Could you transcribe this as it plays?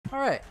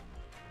Alright.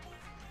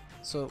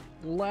 So,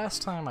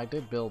 last time I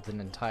did build an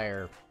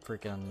entire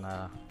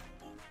freaking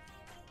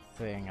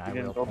thing, I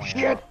will point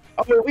out.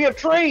 Oh, we have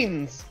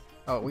trains!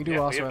 Oh, we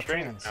do also have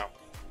trains. now.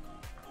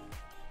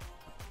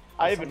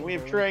 Ivan, we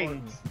have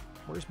trains.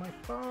 Where's my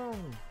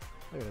phone?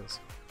 There it is.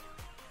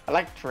 I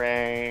like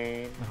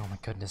trains. Oh my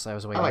goodness, I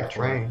was I waiting like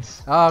for it.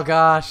 trains. Oh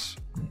gosh.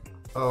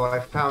 Oh, I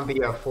found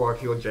the 4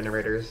 fuel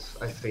generators.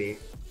 I see.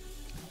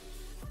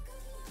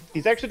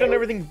 He's actually done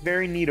everything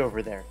very neat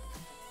over there.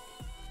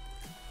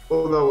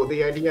 Well, no,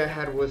 the idea I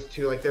had was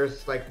to, like,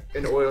 there's, like,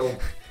 an oil...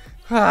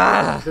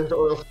 Ah! There's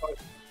oil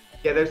spots.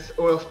 Yeah, there's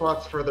oil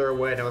spots further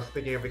away, and I was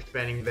thinking of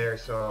expanding there,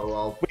 so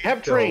I'll... We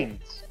have go.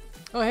 trains.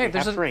 Oh hey, We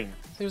there's have a trains.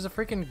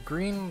 freaking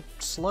green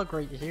slug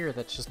right here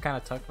that's just kind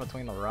of tucked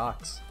between the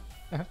rocks.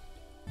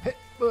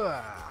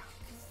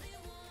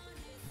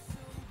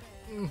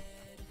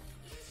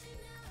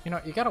 You know,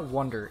 you gotta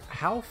wonder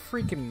how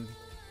freaking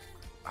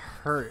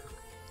hurt.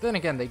 Then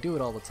again, they do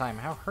it all the time.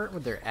 How hurt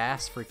would their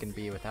ass freaking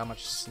be with how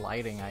much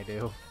sliding I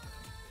do?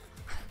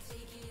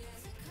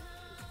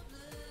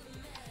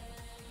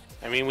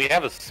 I mean, we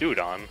have a suit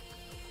on.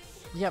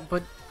 Yeah,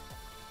 but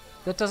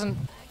that doesn't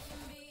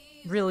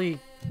really...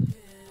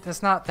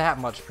 There's not that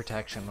much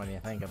protection when you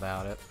think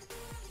about it.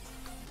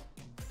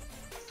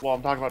 Well,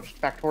 I'm talking about just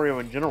Factorio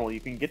in general. You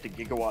can get to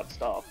gigawatt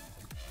stuff.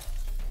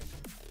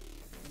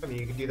 I mean,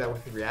 you can do that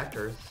with the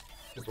reactors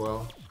as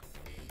well.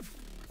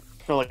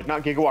 No, like,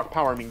 not gigawatt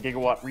power, I mean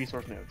gigawatt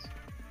resource nodes.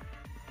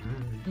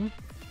 Mm.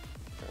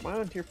 Am I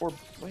on tier 4? Am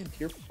I in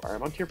tier 4?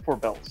 I'm on tier 4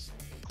 belts.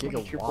 I'm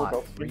on tier 4 Gigawatt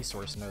belts.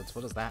 resource nodes,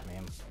 what does that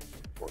mean?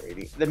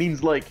 480. That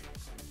means, like,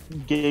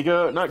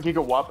 giga, not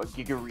gigawatt, but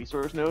giga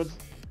resource nodes.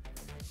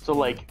 So,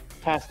 like,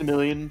 past a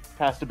million,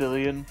 past a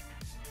billion.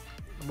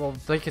 Well,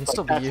 they can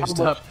still be that's how used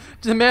much- up.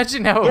 Just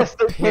imagine how Yes,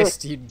 they're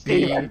pissed you'd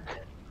be.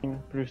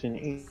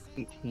 Producing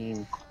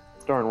 18.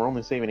 Darn, we're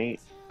only saving 8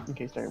 in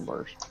case iron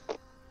bars.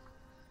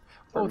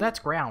 Oh, that's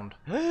ground.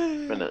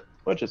 Minute,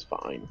 which is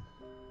fine.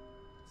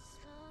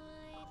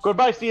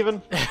 Goodbye,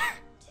 Steven!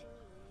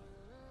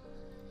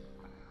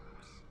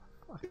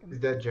 He's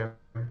dead, Jim.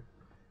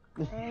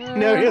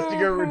 Now he has to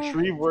go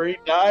retrieve where he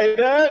died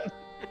at?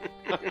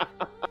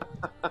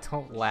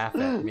 Don't laugh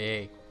at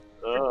me.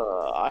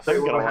 I'm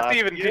gonna laugh.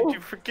 Steven, did you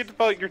forget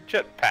about your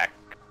jetpack?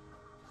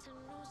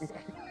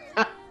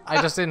 I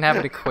just didn't have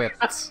it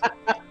equipped.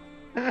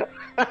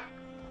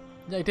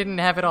 I didn't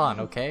have it on,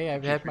 okay? I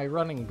had my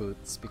running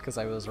boots because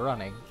I was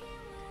running.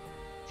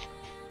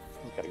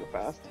 You gotta go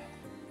fast.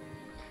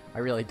 I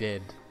really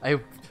did.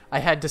 I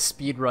had to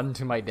speed run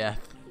to my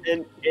death.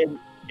 And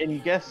you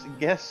guess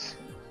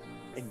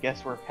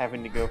we're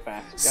having to go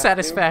fast.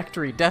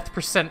 Satisfactory, death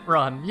percent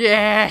run.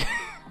 Yeah!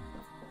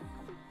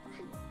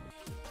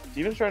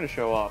 Steven's trying to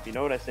show off. You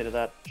know what I say to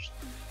that?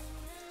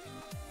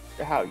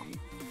 How you...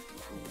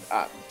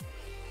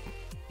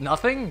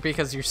 Nothing?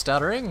 Because you're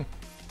stuttering?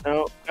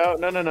 No.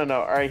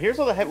 Alright, here's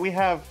all the we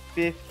have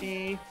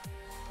 50...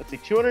 Let's see,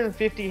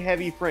 250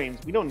 heavy frames.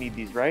 We don't need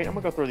these, right? I'm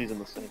gonna go throw these in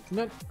the sink.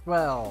 No,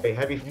 well... Hey,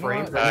 heavy you know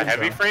frames? what?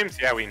 Heavy frames?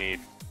 Yeah, we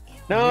need.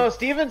 No,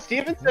 Steven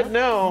said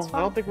no. It's I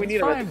don't think we it's need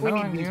it. I fine. think we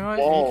No, need these you know what?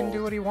 walls. He can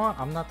do what he wants.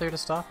 I'm not there to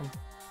stop him.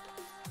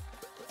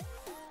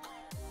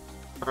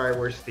 Alright,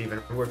 where's Steven?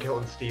 We're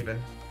killing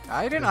Steven.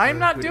 I'm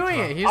not doing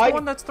it. He's the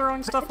one that's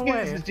throwing stuff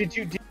away.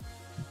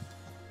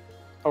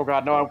 Oh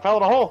god, no, I fell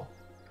in a hole.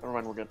 Never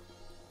mind, we're good.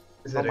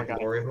 Is Oh it my a God.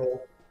 glory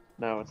hole?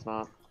 No, it's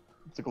not.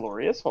 It's a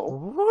glorious hole.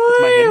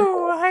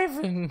 Woo,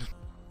 Ivan!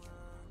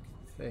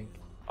 I think.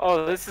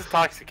 Oh, this is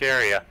toxic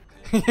area.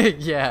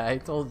 Yeah, I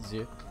told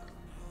you.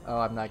 Oh,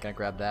 I'm not gonna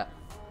grab that.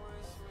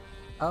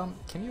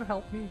 Can you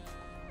help me?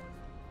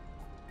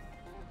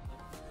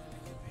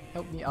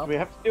 Help me up. We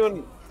have to do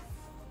an...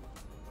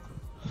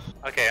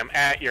 Okay, I'm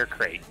at your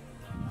crate.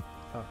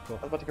 Oh, cool.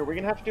 I was about to go. We're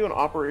gonna have to do an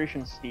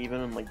Operation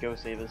Steven and like go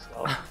save his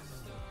stuff.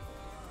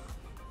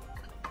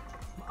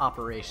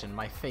 Operation,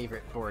 my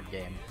favorite board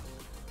game.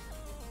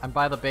 I'm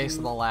by the base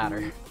of the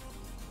ladder.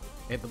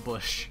 In the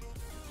bush.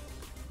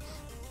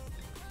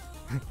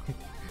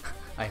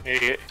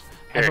 Here,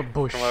 I'm a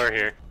bush. Come over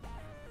here.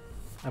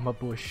 I'm a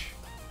bush.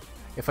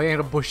 If I ain't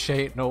a bush, I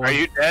ain't no one. Are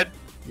you dead?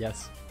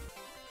 Yes.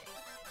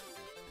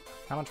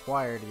 How much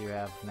wire do you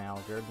have now,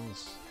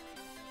 Gurdons?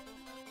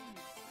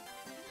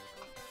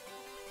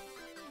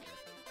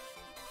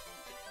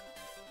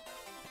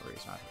 Or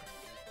he's not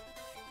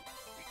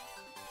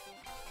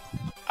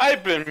here.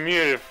 I've been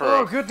muted for.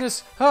 Oh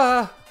goodness!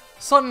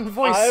 Son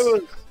voice!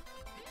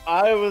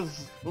 I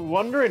was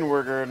wondering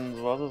where Gurdon's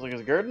was. I was like,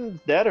 is Gurdon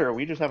dead or are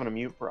we just having a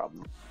mute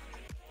problem?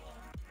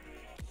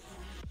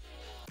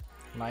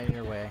 Am I in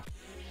your way?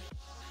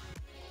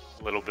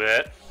 A little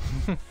bit.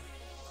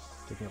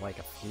 Give me like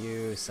a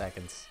few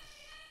seconds.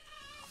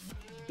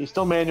 He's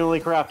still manually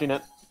crafting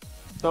it.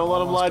 Don't let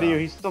him Almost lie to you. done.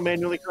 He's still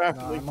manually crafting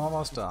No, it. I'm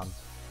almost done.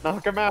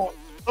 Knock him out.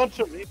 Punch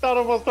him. He's not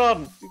almost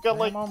done. He's got I'm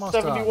like almost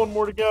 71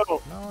 more to go.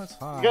 No, it's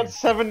fine. You got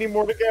 70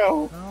 more to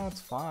go. No,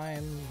 it's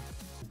fine.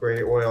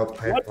 Great oil What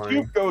pipeline.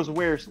 tube goes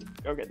where?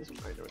 Okay, this one.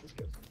 I know where this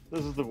goes.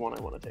 This is the one I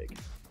want to take.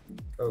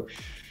 Oh,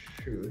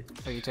 shoot.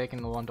 Are you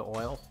taking the one to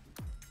oil?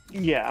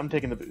 Yeah, I'm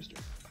taking the booster.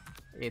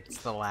 It's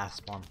the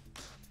last one.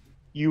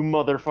 You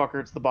motherfucker,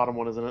 it's the bottom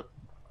one, isn't it?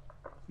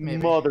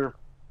 Maybe. Mother...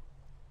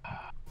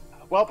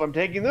 Well, I'm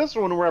taking this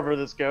one wherever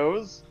this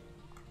goes.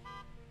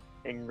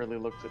 Angrily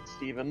looks at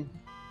Steven.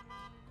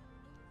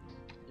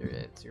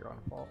 It's your own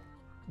fault.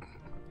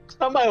 It's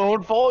not my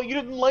own fault, you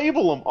didn't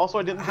label them! Also,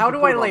 I didn't... How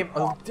do I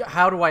label...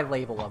 How do I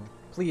label them?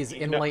 Please,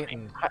 You know,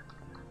 enlighten.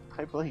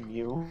 I blame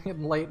you.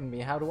 Enlighten me.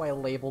 How do I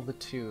label the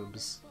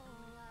tubes?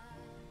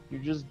 You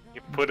just...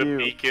 You put a do.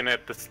 beacon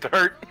at the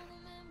start.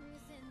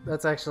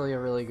 That's actually a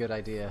really good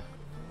idea.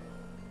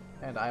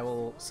 And I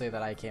will say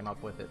that I came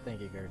up with it.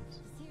 Thank you, Gardens.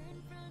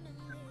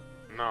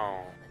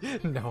 No.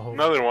 No.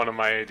 Another one of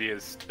my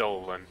ideas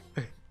stolen.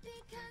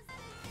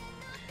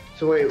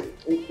 So wait,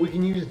 we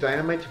can use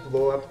dynamite to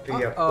blow up the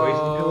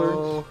poison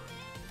pillars?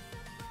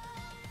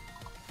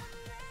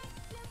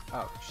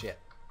 Oh, shit.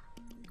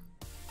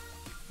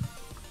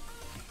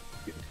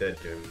 You're dead,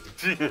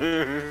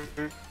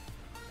 dude.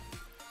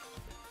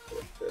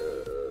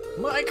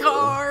 My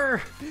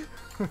car!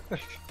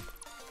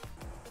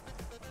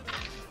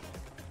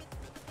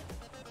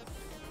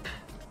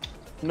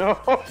 No!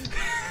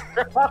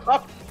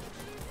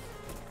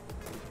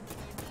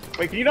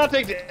 Wait, can you not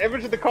take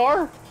damage to the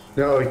car?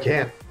 No, you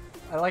can't.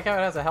 I like how it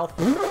has a health.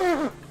 I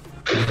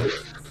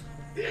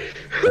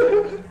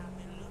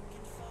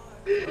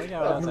like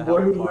how it has a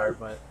health bar,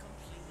 but...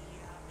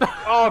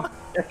 Oh,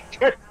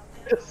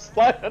 just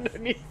slide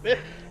underneath it.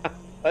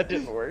 That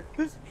didn't work.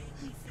 Wait,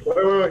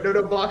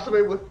 no, box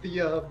away with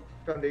the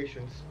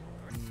foundations.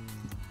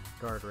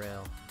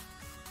 Guardrail.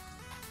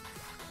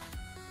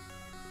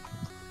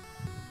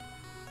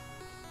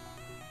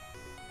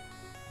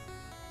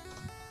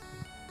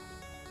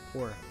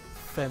 Or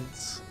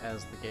fence,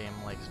 as the game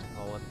likes to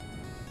call it.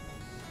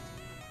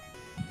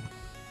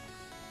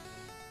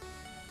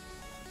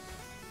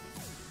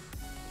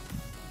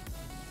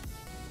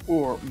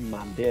 Or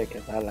my dick,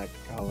 as I like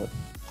to call it.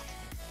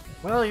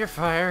 Well, you're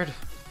fired.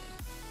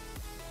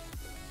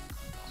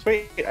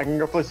 Sweet, I can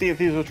go play Sea of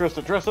Thieves with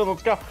Tristan. Tristan,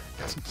 let's go.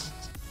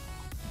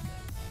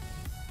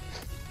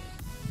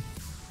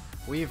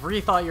 We've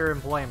rethought your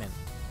employment.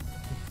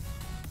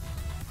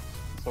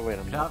 So wait,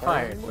 I'm You're not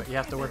fired, but you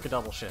have to work a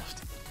double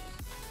shift.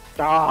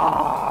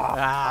 Ah!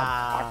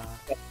 Ah!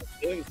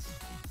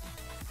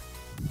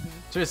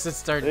 Tristan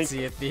started Thank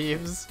Sea of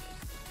Thieves.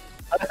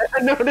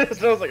 I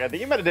noticed, I was like, I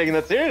think you might have taken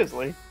that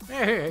seriously.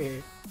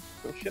 Hey!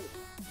 Oh shit.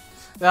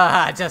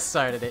 Ah, I just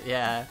started it,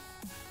 yeah.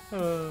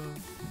 You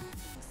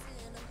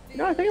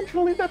know, I think I'm just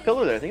gonna leave that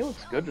pillar there. I think it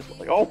looks good. Just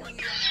like, oh my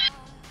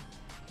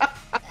god.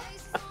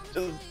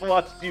 Just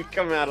watched you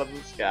come out of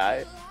the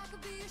sky.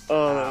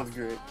 Oh, that was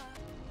great.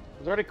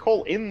 There's already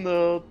coal in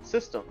the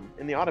system,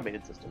 in the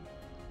automated system.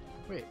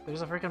 Wait,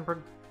 there's a freaking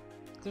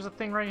there's a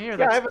thing right here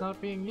Yeah, I that's have not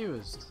being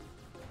used.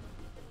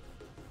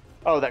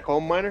 Oh, that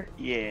coal miner?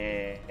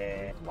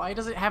 Yeah. Why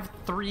does it have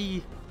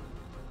 3?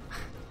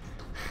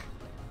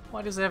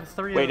 Why does it have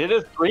 3? Wait, it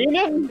has 3 in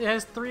it? It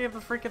has 3 of the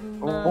freaking.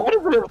 Why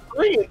does it have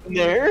 3 in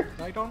there?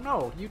 I don't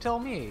know. You tell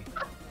me.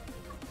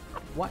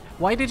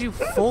 Why did you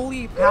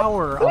fully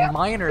power a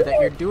miner that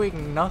you're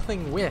doing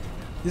nothing with?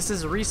 This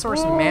is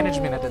resource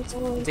management at its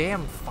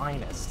damn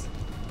finest.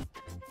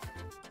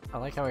 I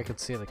like how I could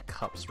see the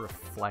cup's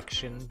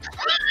reflection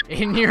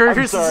in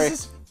yours. I'm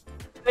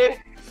sorry.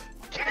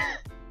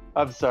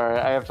 I'm sorry,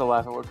 I have to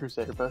laugh at what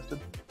Crusader posted.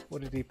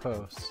 What did he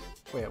post?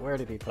 Wait, where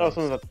did he Oh, post?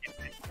 something about the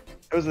campaign.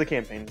 It was the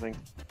campaign thing.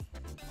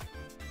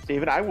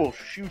 David, I will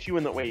shoot you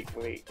in the... Wait.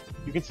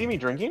 You can see me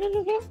drinking it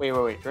again?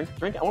 Wait. Drink.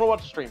 I want to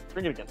watch the stream.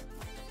 Drink it again.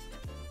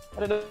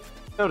 I didn't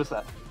notice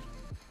that.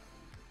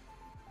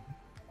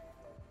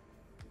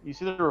 You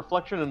see the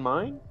reflection in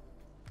mine?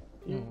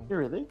 You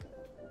really?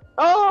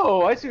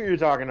 Oh, I see what you're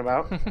talking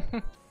about.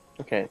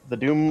 Okay, the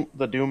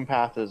doom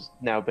path has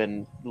now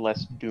been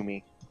less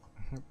doomy.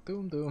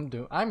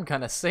 Doom. I'm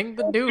gonna sing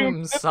the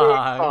Doom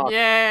song.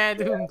 Yeah,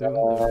 Doom.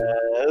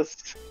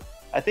 Yes.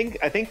 I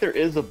think there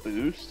is a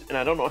boost, and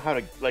I don't know how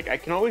to, like, I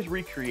can always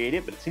recreate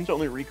it, but it seems to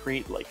only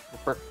recreate, like, the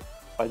first...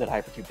 Why did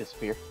Hypertube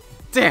disappear?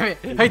 Damn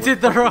it! I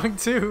did the wrong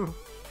too!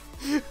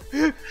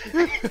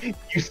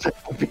 You still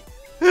be...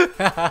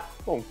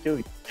 Won't kill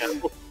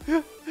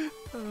you.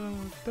 Oh,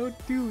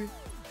 don't do it.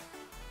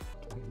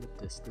 In the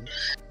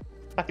distance.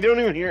 I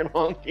don't even hear it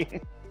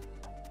honking.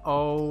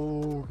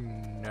 Oh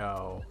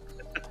no.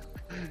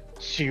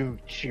 Choo,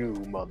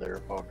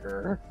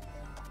 motherfucker.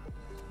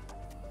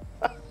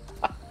 I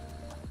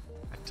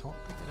don't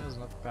think it has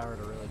enough power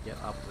to really get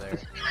up there.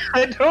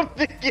 I don't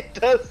think it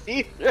does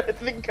either. I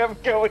think I'm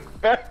going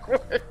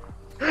backward.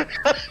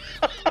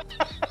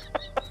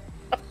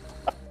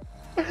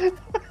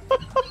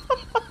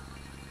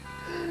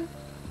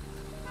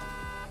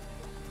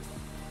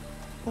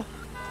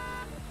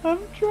 I'm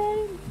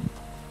trying.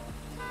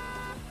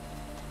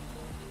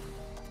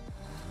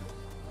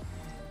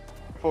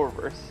 Full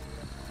reverse.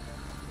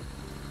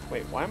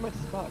 Wait, why am I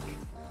stuck?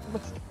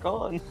 I'm stuck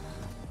on.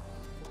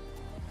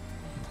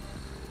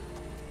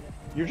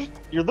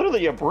 You're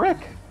literally a brick.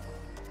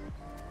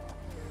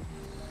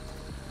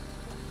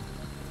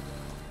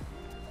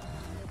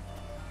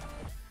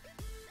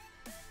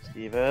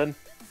 Steven.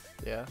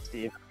 Yeah.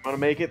 Steve, I'm gonna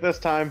make it this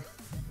time.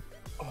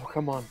 Oh,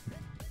 come on.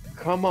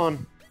 Come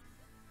on.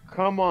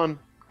 Come on.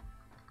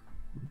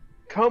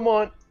 Come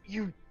on.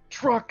 You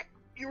truck.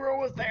 You were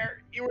almost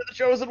there. You were the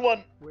chosen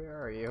one.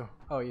 Where are you?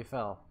 Oh, you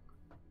fell.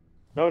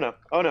 Oh no.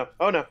 Oh no.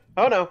 Oh no.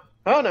 Oh no.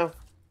 Oh no.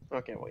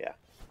 Okay, well, yeah.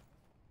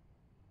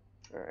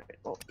 Alright.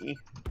 Well, E.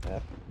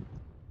 F.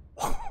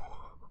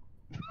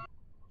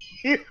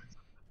 You.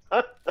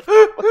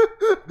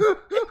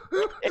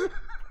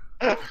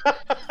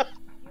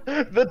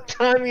 The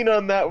timing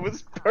on that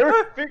was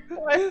perfect.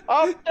 I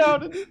hopped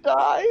out and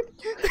died.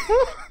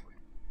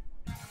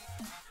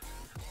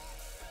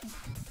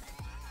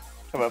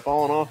 Have I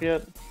fallen off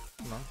yet?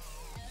 No.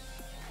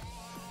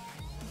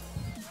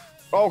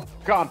 Oh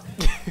God!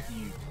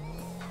 You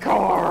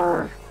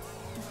car!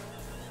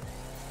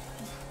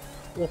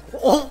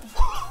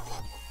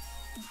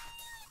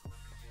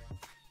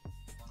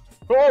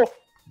 Oh!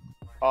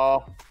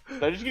 Oh!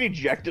 Did I just get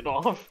ejected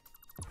off?